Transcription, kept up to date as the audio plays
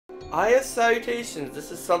Salutations,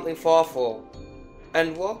 this is Something Fawful,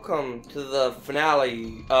 and welcome to the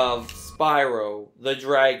finale of Spyro, the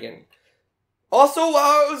Dragon. Also, while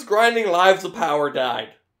I was grinding lives, the power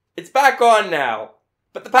died. It's back on now,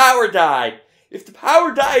 but the power died. If the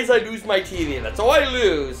power dies, I lose my TV. That's all I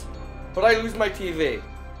lose, but I lose my TV.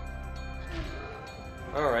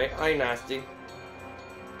 Alright, hi Gnasty.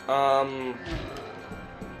 Do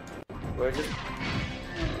I just...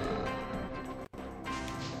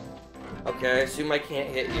 Okay, I assume I can't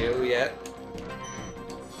hit you yet.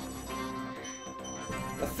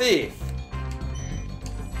 A thief.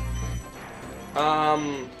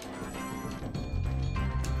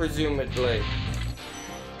 Presumably.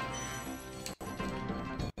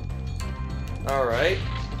 Alright.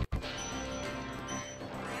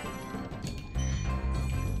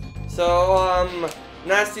 So,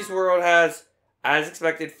 Gnasty's world has, as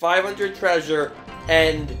expected, 500 treasure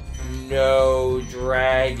and no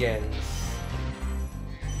dragons.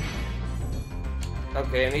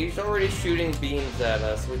 Okay, and he's already shooting beams at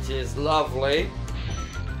us, which is lovely.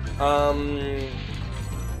 But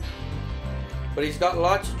he's got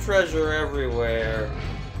lots of treasure everywhere.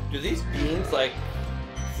 Do these beams, like,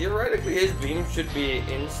 theoretically his beams should be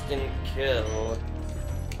instant kill.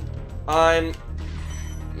 I'm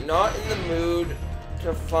not in the mood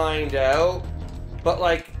to find out, but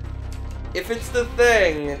like, if it's the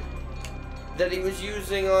thing that he was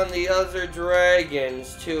using on the other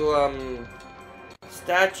dragons to,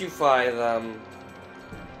 statuefy them.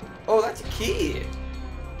 Oh, that's a key.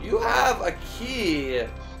 You have a key,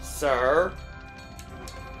 sir.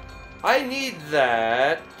 I need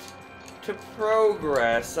that to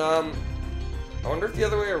progress. I wonder if the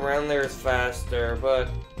other way around there is faster, but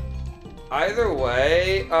either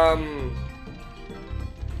way,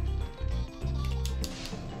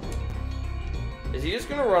 is he just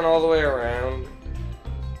gonna run all the way around?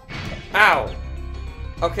 Ow!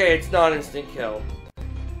 Okay, it's not instant kill.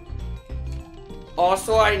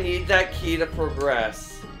 Also, I need that key to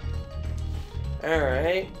progress.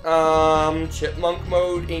 Alright, chipmunk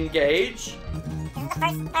mode engage. This is the first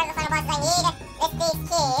part of the final boss I need. This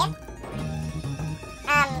key.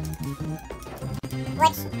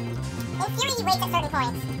 Which, in theory, he waits at certain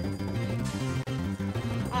points.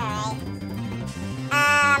 Alright.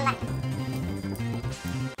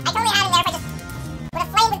 I totally had him there if I just would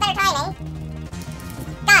have flamed with better timing.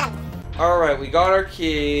 Got him. Alright, we got our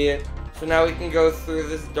key. So now we can go through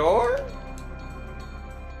this door?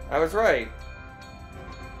 I was right.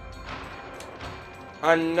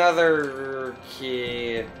 Another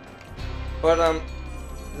key. But, does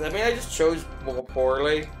that mean I just chose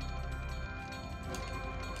poorly?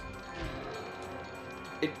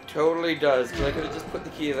 It totally does, because I could have just put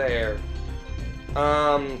the key there.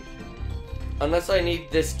 Unless I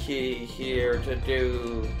need this key here to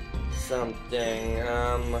do something,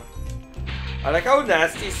 I like how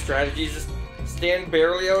Gnasty's strategy is just stand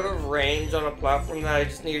barely out of range on a platform that I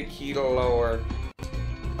just need a key to lower.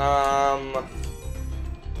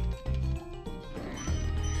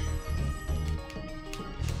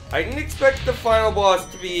 I didn't expect the final boss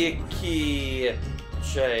to be a key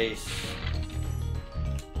chase,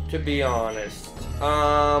 to be honest.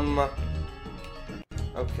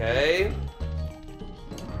 Okay.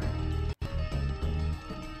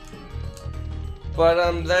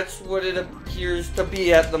 But, that's what it appears to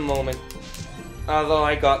be at the moment. Although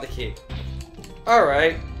I got the key.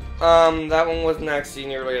 Alright. That one wasn't actually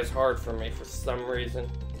nearly as hard for me for some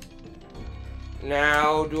reason.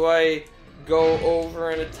 Now, do I go over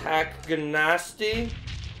and attack Gnasty?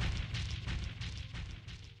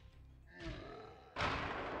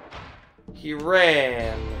 He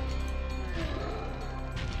ran.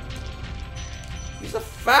 He's a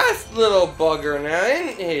fast little bugger now,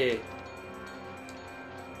 isn't he?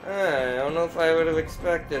 I don't know if I would have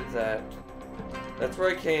expected that. That's where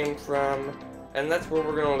I came from, and that's where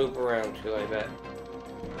we're gonna loop around to, I bet.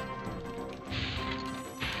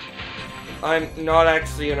 I'm not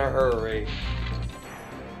actually in a hurry.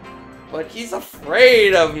 But he's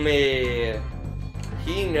afraid of me!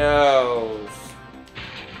 He knows.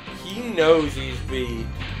 He knows he's beat.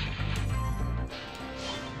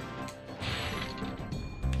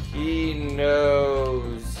 He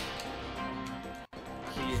knows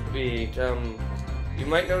he's beat. You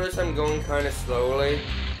might notice I'm going kind of slowly.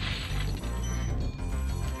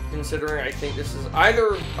 Considering I think this is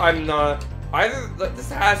either this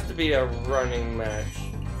has to be a running match.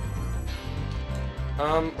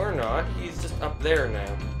 Or not. He's just up there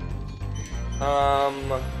now.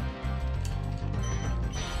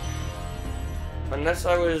 Unless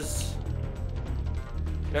I was...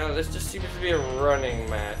 No, this just seems to be a running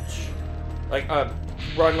match. Like,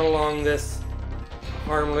 run along this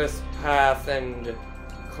harmless path and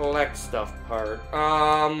collect stuff part.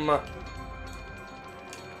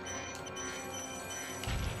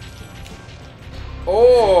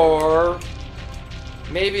 Or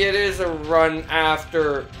maybe it is a run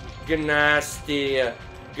after Gnasty,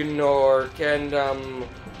 Gnorc, and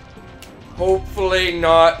hopefully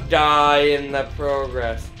not die in the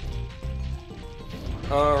progress.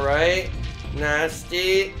 Alright,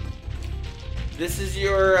 Gnasty. This is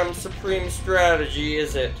your supreme strategy,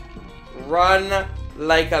 is it? Run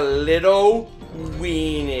like a little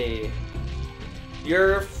weenie.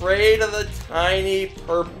 You're afraid of the tiny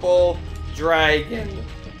purple dragon,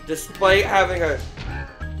 despite having a...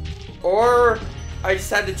 Or I just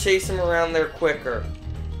had to chase him around there quicker.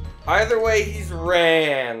 Either way, he's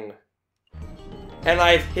ran. And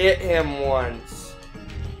I've hit him once.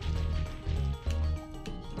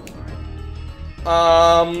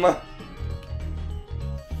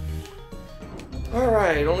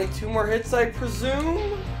 Alright, only 2 more hits, I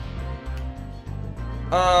presume?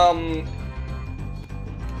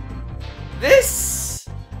 This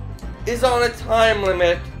is on a time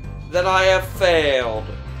limit that I have failed.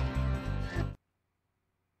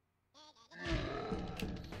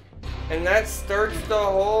 And that starts the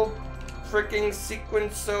whole freaking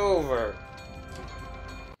sequence over.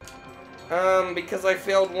 Because I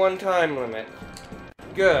failed 1 time limit.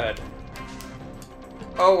 Good.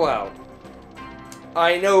 Oh well.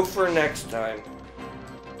 I know for next time.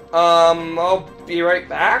 I'll be right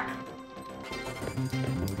back.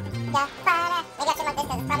 Yeah, fine. Maybe I should mark this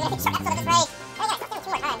because it's probably a short episode of this raid. Oh yeah, let's do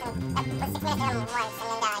 2 more times. And put 6 minutes in them once and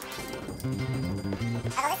then die.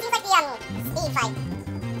 Although this seems like the speed fight.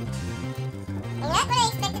 I'm not really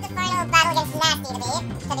expected the final battle against Gnasty to be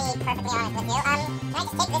perfectly honest with you. Can I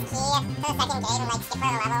just take this key to the second gate and like skip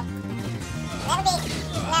further level? That would be...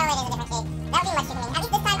 No, it is a different key. That would be much easier. At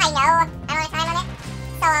least this time I know I'm on a time limit.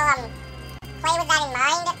 So I'll play with that in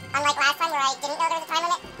mind. Unlike last time where I didn't know there was a time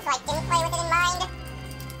limit, so I didn't play with it in mind.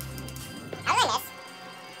 How did I miss?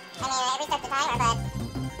 I mean, it restarts the timer, but...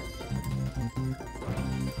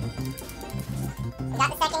 We got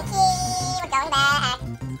the second key. We're going back.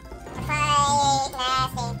 Fight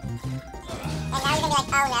Gnasty. And now you're gonna be like,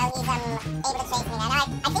 oh no, he's able to chase me now. Now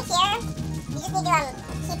I think here you just need to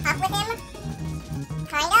keep up with him.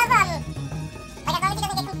 Kind of, like as long as he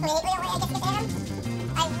doesn't get completely away, I guess you could hit him.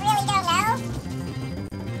 I really don't know.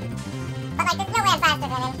 But like there's no way I'm faster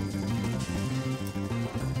than him.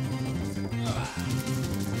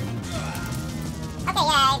 Okay,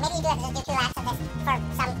 yeah, maybe you do have to just do 2 laps of this for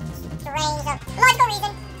some strange logical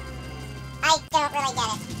reason. I don't really get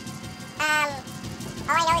it.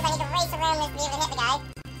 All I know is I need to race around this view and hit the guy.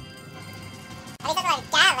 At least that's what I've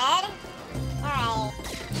gathered. Alright.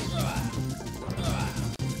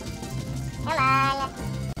 Come on.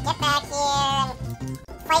 Get back here and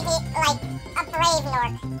fight me like a brave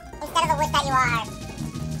Gnorc, instead of the witch that you are.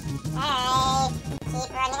 Alright. Keep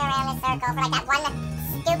running around this circle for like that one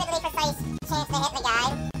stupidly precise chance to hit the guy.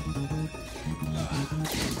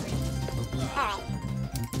 Alright.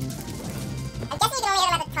 I'm guessing you can only hit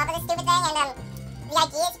him at the top of this stupid thing, and the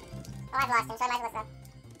idea is... Oh, I've lost him, so I might as well stop.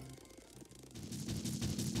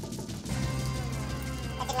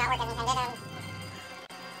 That did not work as intended.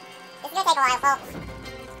 This is gonna take a while, folks.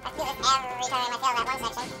 I feel this every time I fail that one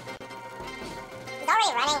section. He's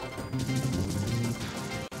already running.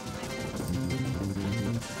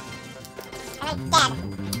 And I'm dead.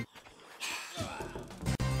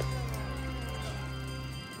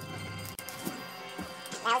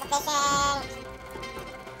 That was efficient.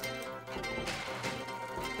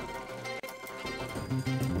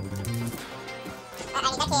 I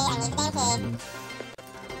need that key, I need the damn key.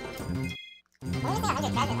 I'm only missing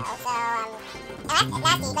 100 treasure though, so, and that's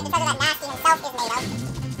Gnasty, but the treasure that Gnasty himself is made of.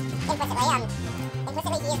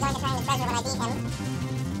 Implicitly he is going to turn the treasure when I beat him.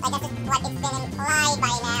 Like, that's just what it's been implied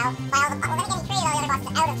by now. By all the, well, then again, he created all the other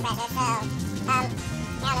bosses out of treasure, so, I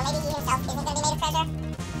don't know, maybe he himself isn't going to be made of treasure?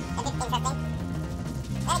 That'd be interesting.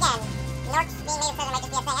 Then again, Gnorc being made of treasure might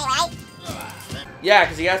just be a thing anyway, right? Yeah,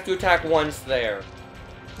 because he has to attack once there.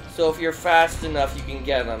 So if you're fast enough, you can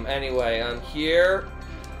get him. Anyway, I'm here.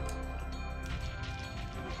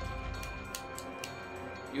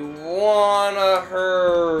 You wanna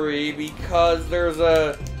hurry because there's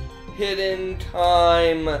a hidden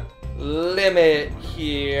time limit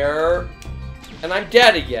here. And I'm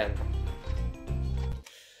dead again.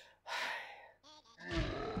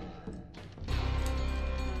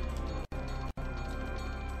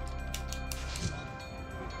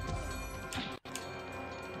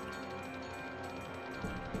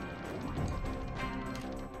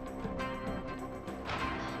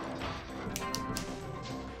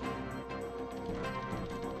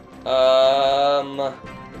 The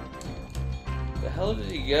hell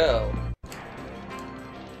did he go?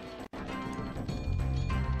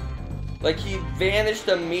 Like, he vanished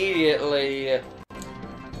immediately.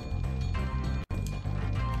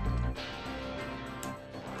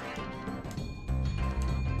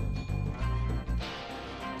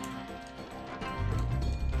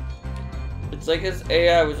 It's like his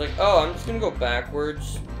AI was like, oh, I'm just gonna go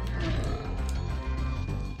backwards.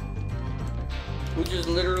 Which is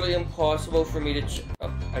literally impossible for me to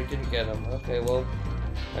oh, I didn't get him. Okay, well,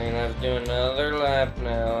 I'm gonna have to do another lap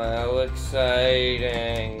now. How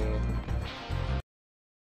exciting.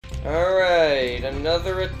 Alright,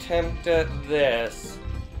 another attempt at this.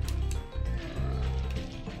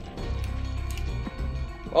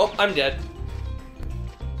 Oh, I'm dead.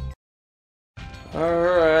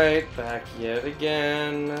 Alright, back yet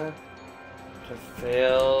again. To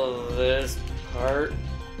fail this part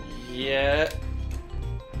yet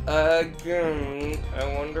again. I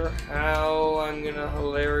wonder how I'm gonna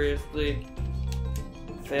hilariously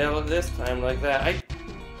fail it this time like that.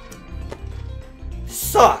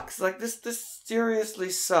 Sucks! Like, this seriously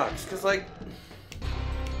sucks. Because, like,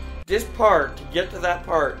 this part, to get to that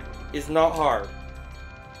part, is not hard.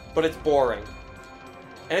 But it's boring.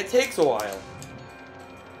 And it takes a while.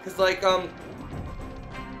 Because, like, I'm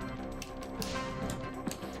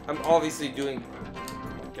obviously doing...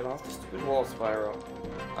 Get off the stupid wall, Spyro.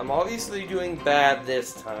 I'm obviously doing bad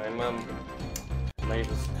this time. I might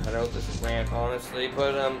just cut out this rant, honestly.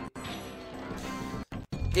 But,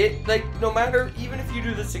 it, like, no matter, even if you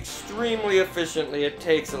do this extremely efficiently, it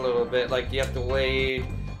takes a little bit. Like, you have to wait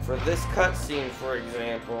for this cutscene, for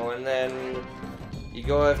example, and then you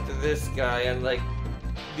go after this guy, and, like,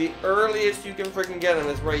 the earliest you can freaking get him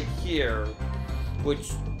is right here,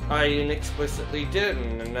 which I inexplicitly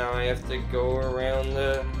didn't, and now I have to go around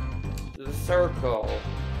the circle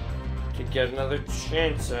to get another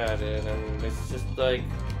chance at it, and it's just, like,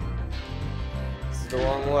 it's the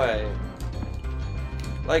wrong way.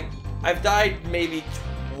 Like, I've died maybe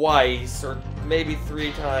twice, or maybe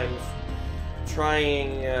 3 times,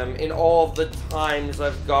 trying, in all the times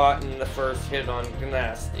I've gotten the first hit on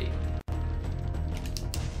Gnasty.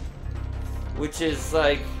 Which is,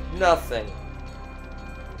 like, nothing.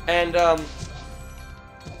 And,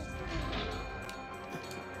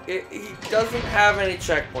 he doesn't have any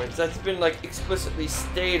checkpoints. That's been, like, explicitly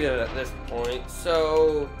stated at this point,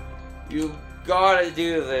 so you gotta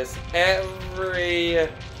do this every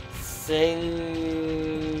single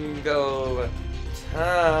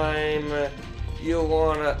time you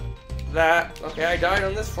wanna... Okay, I died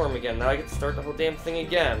on this form again. Now I get to start the whole damn thing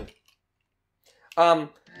again.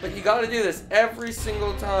 But you gotta do this every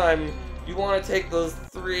single time you wanna take those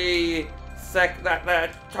 3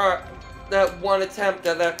 that one attempt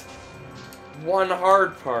at that one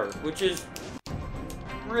hard part, which is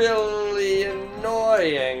really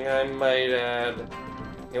annoying, I might add.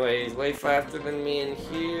 Anyway, he's way faster than me in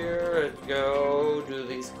here. Let's go do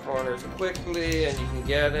these corners quickly, and you can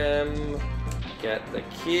get him. Get the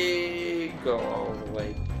key, go all the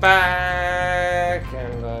way back,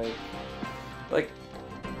 and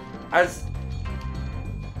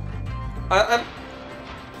I'm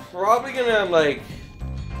probably gonna, like,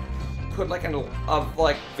 put, like,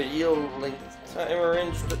 a video length timer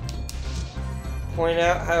in just to point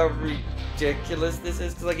out how ridiculous this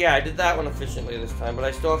is. Cause, like, yeah, I did that one efficiently this time, but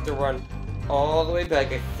I still have to run all the way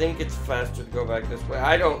back. I think it's faster to go back this way.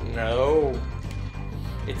 I don't know.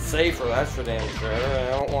 It's safer, that's for damn sure. I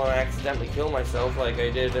don't want to accidentally kill myself like I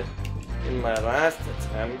did in my last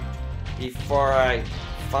attempt before I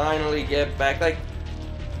finally get back. Like,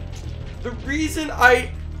 the reason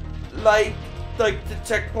I like the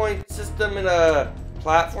checkpoint system in a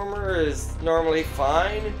platformer is normally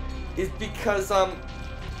fine is because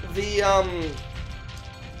the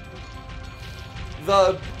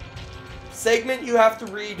segment you have to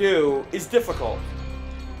redo is difficult,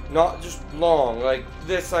 not just long. Like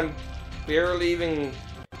this, I'm barely even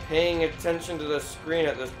paying attention to the screen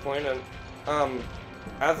at this point, and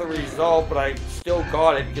as a result, but I still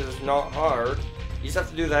got it because it's not hard. You just have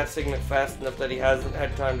to do that segment fast enough that he hasn't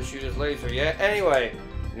had time to shoot his laser yet. Anyway,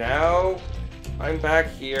 now I'm back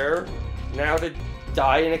here, now to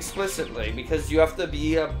die inexplicitly, because you have to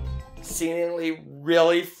be seemingly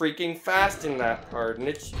really freaking fast in that part, and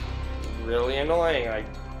it's really annoying. I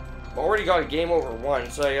already got a game over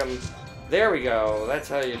once, so there we go, that's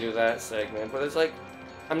how you do that segment, but it's like,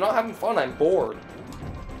 I'm not having fun, I'm bored.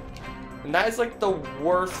 And that is like the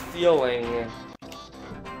worst feeling.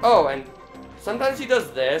 Oh, and sometimes he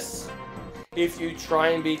does this if you try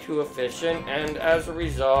and be too efficient, and as a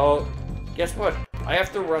result, guess what? I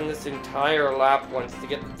have to run this entire lap once to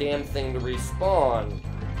get the damn thing to respawn.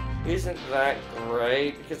 Isn't that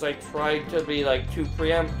great? Because I tried to be, like, too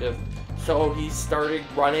preemptive. So he started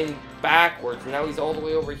running backwards. Now he's all the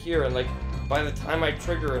way over here. And, like, by the time I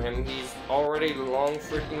trigger him, he's already long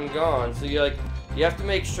freaking gone. So you have to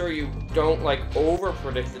make sure you don't, like,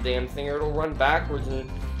 over-predict the damn thing, or it'll run backwards and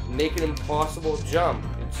make an impossible jump.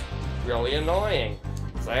 It's really annoying.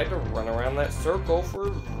 So I had to run around that circle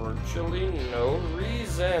for virtually no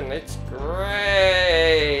reason. It's great.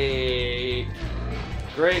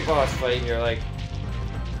 Great boss fight here, like.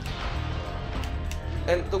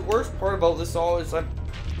 And the worst part about this all is I'm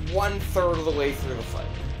 1/3 of the way through the fight.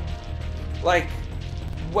 Like,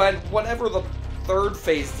 whenever the third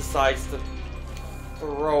phase decides to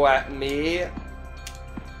throw at me, and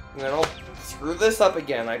then I'll screw this up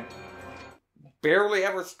again. I barely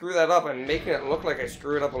ever screw that up. I'm making it look like I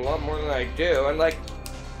screw it up a lot more than I do. And, like,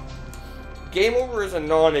 game over is a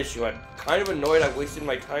non-issue. I'm kind of annoyed I wasted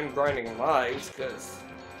my time grinding lives, because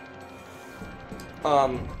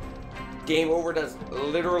game over does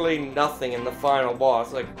literally nothing in the final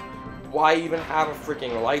boss. Like, why even have a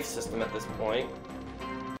freaking life system at this point?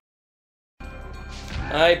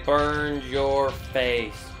 I burned your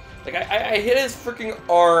face. Like, I hit his freaking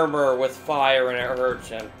armor with fire and it hurts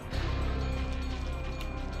him.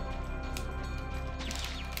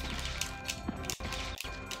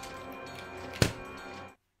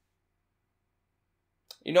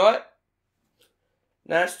 You know what?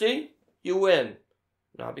 Gnasty, you win.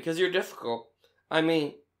 Not because you're difficult. I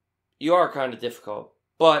mean, you are kind of difficult.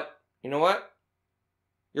 But, you know what?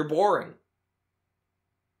 You're boring.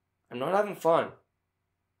 I'm not having fun.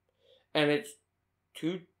 And it's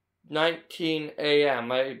 2:19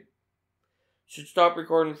 a.m. I should stop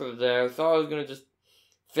recording for the day. I thought I was going to just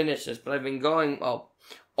finish this, but I've been going, well,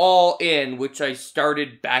 all in, which I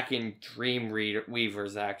started back in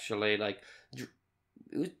Dreamweavers, actually. Like,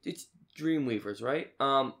 it's Dreamweavers, right?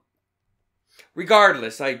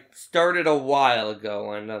 Regardless, I started a while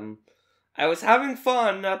ago, and, I was having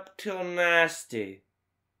fun up till Gnasty.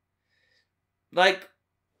 Like,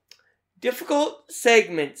 difficult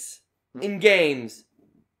segments in games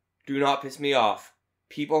do not piss me off.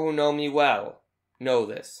 People who know me well know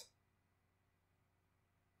this.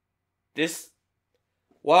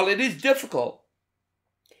 While it is difficult,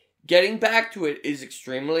 getting back to it is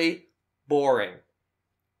extremely boring.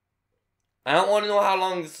 I don't want to know how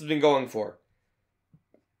long this has been going for.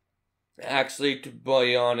 Actually, to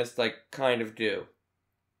be honest, I kind of do.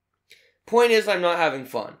 Point is, I'm not having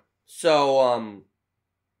fun. So,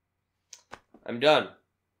 I'm done.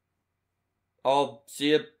 I'll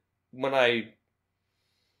see you when I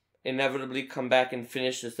inevitably come back and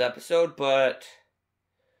finish this episode, but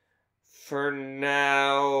for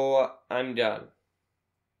now, I'm done.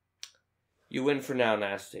 You win for now,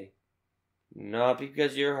 Gnasty. Not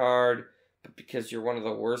because you're hard, but because you're one of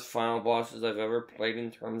the worst final bosses I've ever played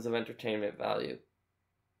in terms of entertainment value.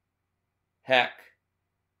 Heck.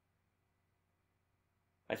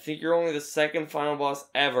 I think you're only the second final boss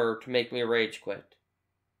ever to make me rage quit.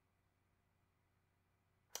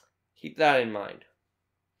 Keep that in mind.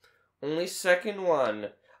 Only second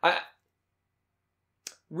one.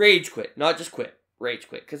 Rage quit, not just quit. Rage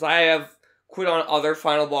quit. Because I have quit on other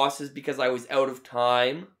final bosses because I was out of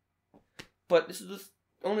time. But this is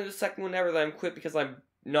only the second one ever that I'm quit because I'm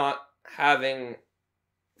not having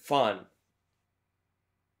fun.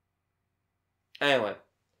 Anyway.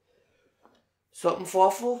 Something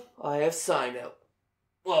Fawful? I have sign out.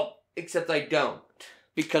 Well, except I don't.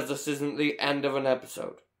 Because this isn't the end of an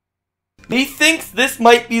episode. He thinks this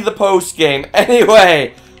might be the post game.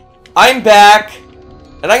 Anyway, I'm back.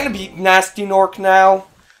 And I'm gonna beat Gnasty Gnorc now.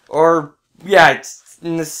 Or, yeah, it's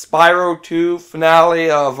in the Spyro 2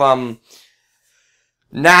 finale of,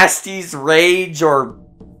 Gnasty's Rage, or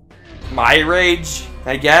my Rage,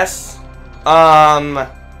 I guess.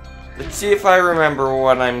 Let's see if I remember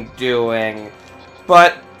what I'm doing.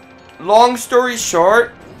 But, long story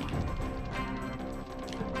short,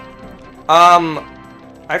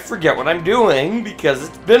 I forget what I'm doing because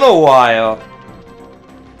it's been a while.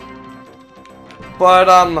 But,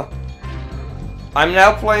 I'm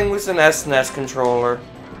now playing with an SNES controller,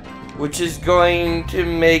 which is going to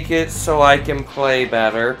make it so I can play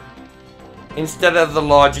better, instead of the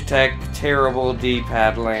Logitech terrible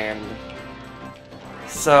D-pad land.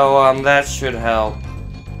 So, that should help.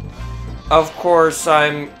 Of course,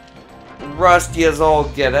 I'm rusty as all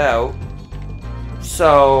get out,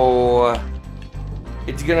 so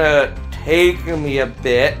it's gonna take me a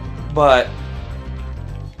bit, but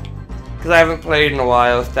because I haven't played in a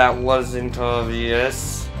while, if that wasn't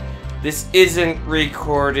obvious. This isn't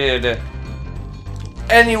recorded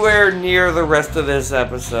anywhere near the rest of this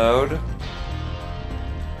episode.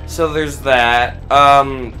 So there's that.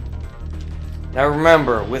 Now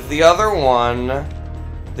remember, with the other one,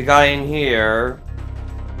 the guy in here,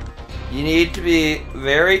 you need to be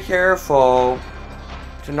very careful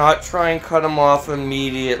to not try and cut him off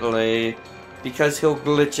immediately, because he'll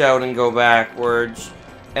glitch out and go backwards,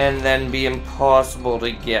 and then be impossible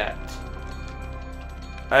to get.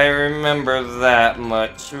 I remember that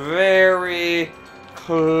much very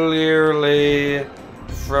clearly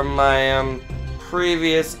from my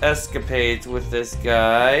previous escapades with this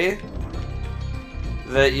guy,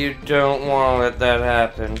 that you don't want to let that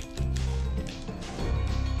happen.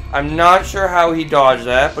 I'm not sure how he dodged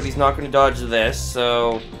that, but he's not going to dodge this,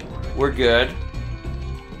 so we're good.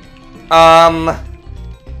 Anyway,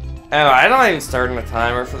 I'm not even starting a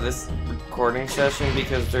timer for this recording session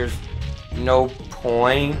because there's no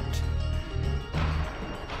point.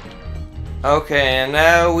 Okay, and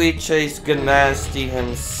now we chase Gnasty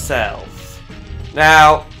himself.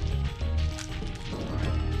 Now,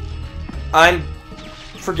 I'm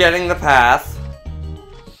forgetting the path.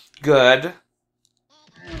 Good.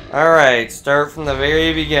 Alright, start from the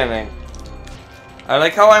very beginning. I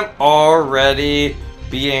like how I'm already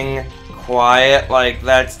being quiet, like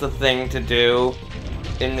that's the thing to do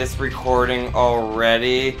in this recording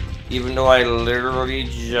already, even though I literally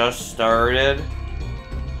just started.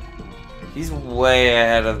 He's way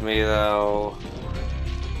ahead of me though.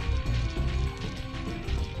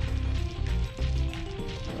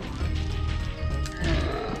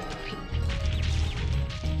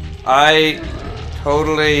 I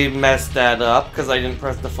totally messed that up because I didn't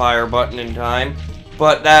press the fire button in time,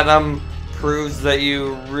 but that proves that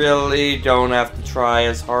you really don't have to try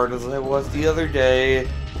as hard as I was the other day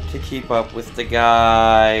to keep up with the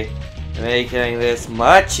guy, making this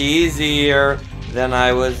much easier than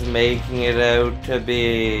I was making it out to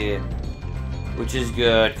be, which is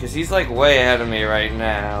good because he's like way ahead of me right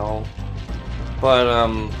now.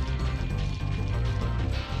 But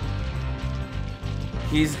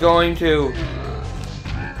he's going to...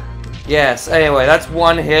 Yes, anyway, that's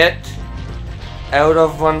one hit. Out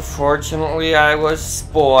of, unfortunately, I was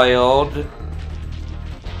spoiled.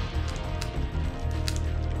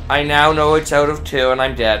 I now know it's out of 2 and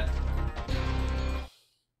I'm dead.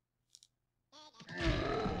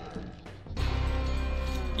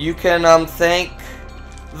 You can, thank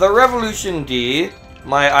the Revolution D,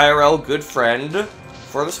 my IRL good friend,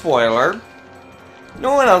 for the spoiler.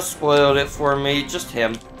 No one else spoiled it for me, just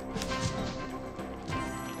him.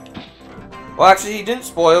 Well, actually, he didn't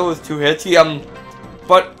spoil with 2 hits. He,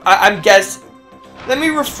 but I'm guessing. Let me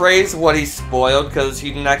rephrase what he spoiled, because he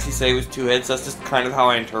didn't actually say it was 2 hits. That's just kind of how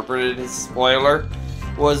I interpreted his spoiler.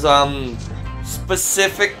 Was,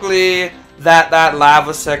 specifically that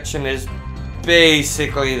lava section is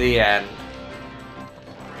basically the end.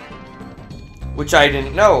 Which I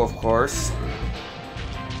didn't know, of course.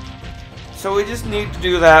 So we just need to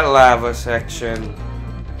do that lava section.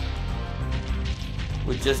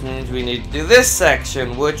 Which just means we need to do this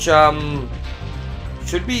section, which,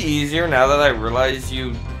 should be easier now that I realize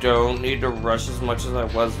you don't need to rush as much as I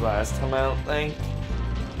was last time, I don't think.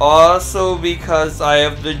 Also because I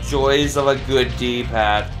have the joys of a good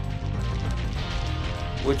D-pad.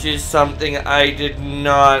 Which is something I did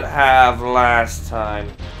not have last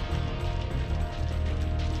time.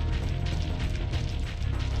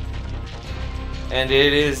 And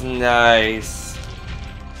it is nice.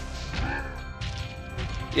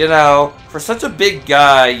 You know, for such a big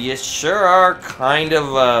guy, you sure are kind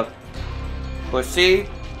of a pussy.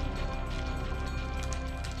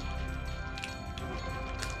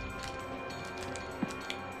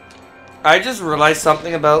 I just realized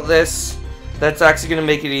something about this that's actually going to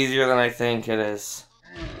make it easier than I think it is.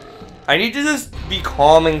 I need to just be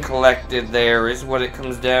calm and collected there is what it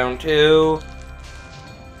comes down to.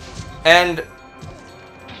 And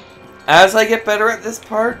as I get better at this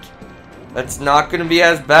part, that's not going to be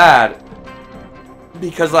as bad.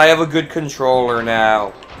 Because I have a good controller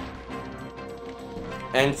now.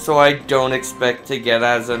 And so I don't expect to get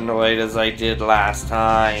as annoyed as I did last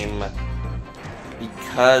time.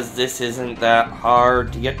 Because this isn't that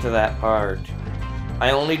hard to get to that part.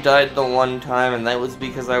 I only died the one time and that was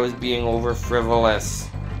because I was being over frivolous.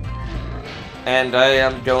 And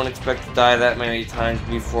I don't expect to die that many times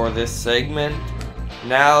before this segment.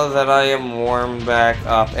 Now that I am warmed back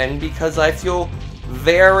up, and because I feel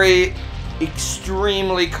very,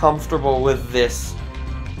 extremely comfortable with this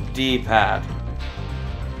D-pad.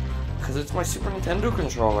 Because it's my Super Nintendo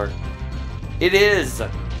controller. It is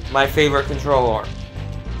my favorite controller.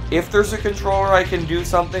 If there's a controller I can do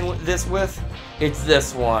something with this with, it's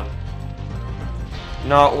this one.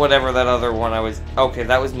 Not whatever that other one I was... Okay,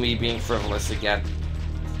 that was me being frivolous again.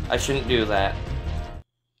 I shouldn't do that.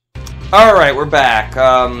 Alright, we're back.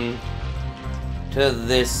 To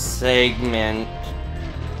this segment,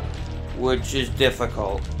 which is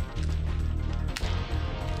difficult.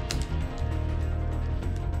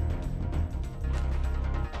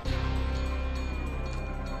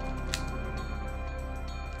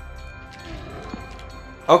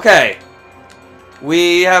 Okay.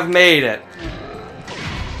 We have made it.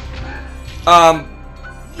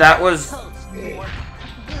 That was...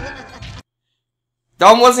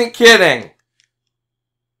 Dumb wasn't kidding.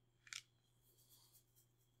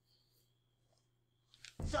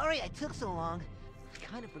 Sorry I took so long.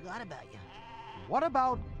 Kind of forgot about you. What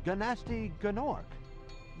about Gnasty Gnorc?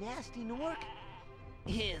 Nasty Gnorc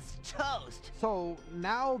is toast. So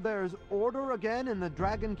now there's order again in the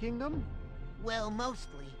Dragon Kingdom? Well,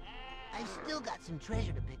 mostly. I've still got some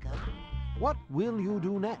treasure to pick up. What will you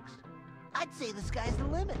do next? I'd say the sky's the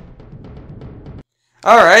limit.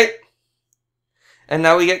 Alright. And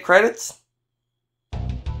now we get credits?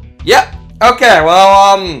 Yep. Okay,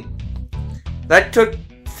 well, that took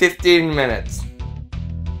 15 minutes.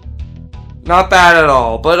 Not bad at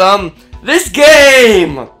all. But, this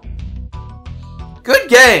game! Good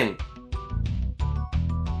game.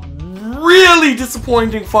 Really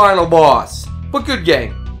disappointing final boss. But good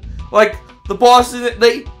game. Like, the bosses,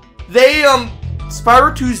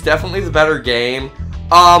 Spyro 2 is definitely the better game.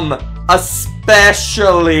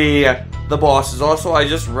 Especially the bosses. Also, I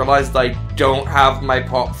just realized I don't have my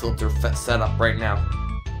pop filter set up right now.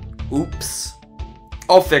 Oops.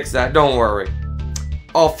 I'll fix that, don't worry.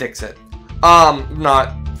 I'll fix it.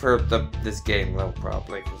 Not for this game though,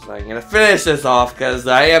 probably, because I'm gonna finish this off, because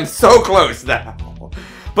I am so close now.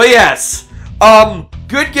 But yes,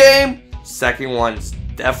 good game. Second one's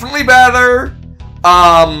definitely better.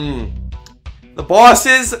 The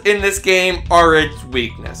bosses in this game are its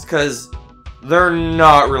weakness, because they're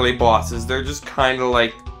not really bosses. They're just kind of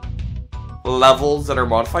like levels that are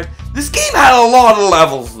modified. This game had a lot of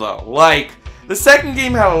levels though. Like, the second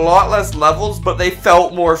game had a lot less levels, but they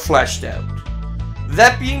felt more fleshed out.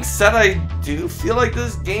 That being said, I do feel like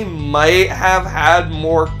this game might have had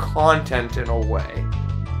more content in a way.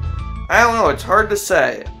 I don't know, it's hard to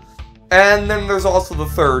say. And then there's also the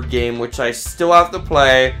third game, which I still have to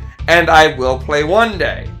play, and I will play one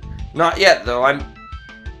day. Not yet, though. I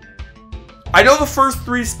know the first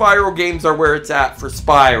 3 Spyro games are where it's at for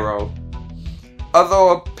Spyro.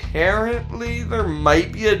 Although, apparently, there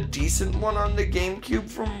might be a decent one on the GameCube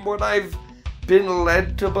from what I've been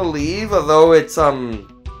led to believe. Although it's,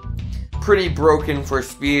 pretty broken for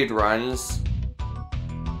speedruns.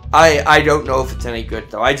 I don't know if it's any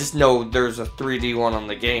good, though. I just know there's a 3D one on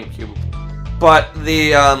the GameCube. But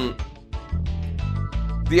the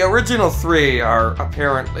original 3 are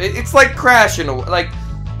apparently... It's like Crash in a way. Like,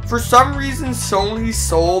 for some reason, Sony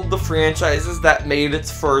sold the franchises that made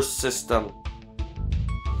its first system.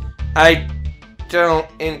 I don't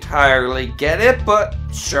entirely get it, but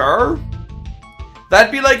sure.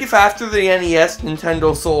 That'd be like if after the NES,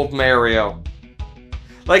 Nintendo sold Mario.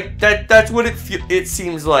 Like, that's what it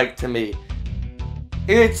seems like to me.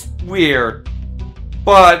 It's weird.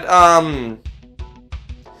 But,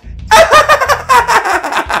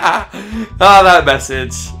 Oh, that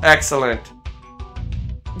message. Excellent.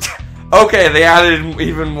 Okay, they added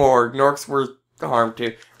even more. Gnorcs were harmed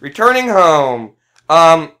too. Returning home.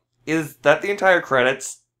 Is that the entire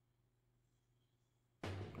credits?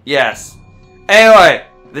 Yes. Anyway,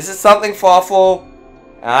 this is something Fawful.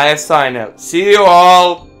 I have signed out. See you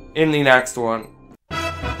all in the next one.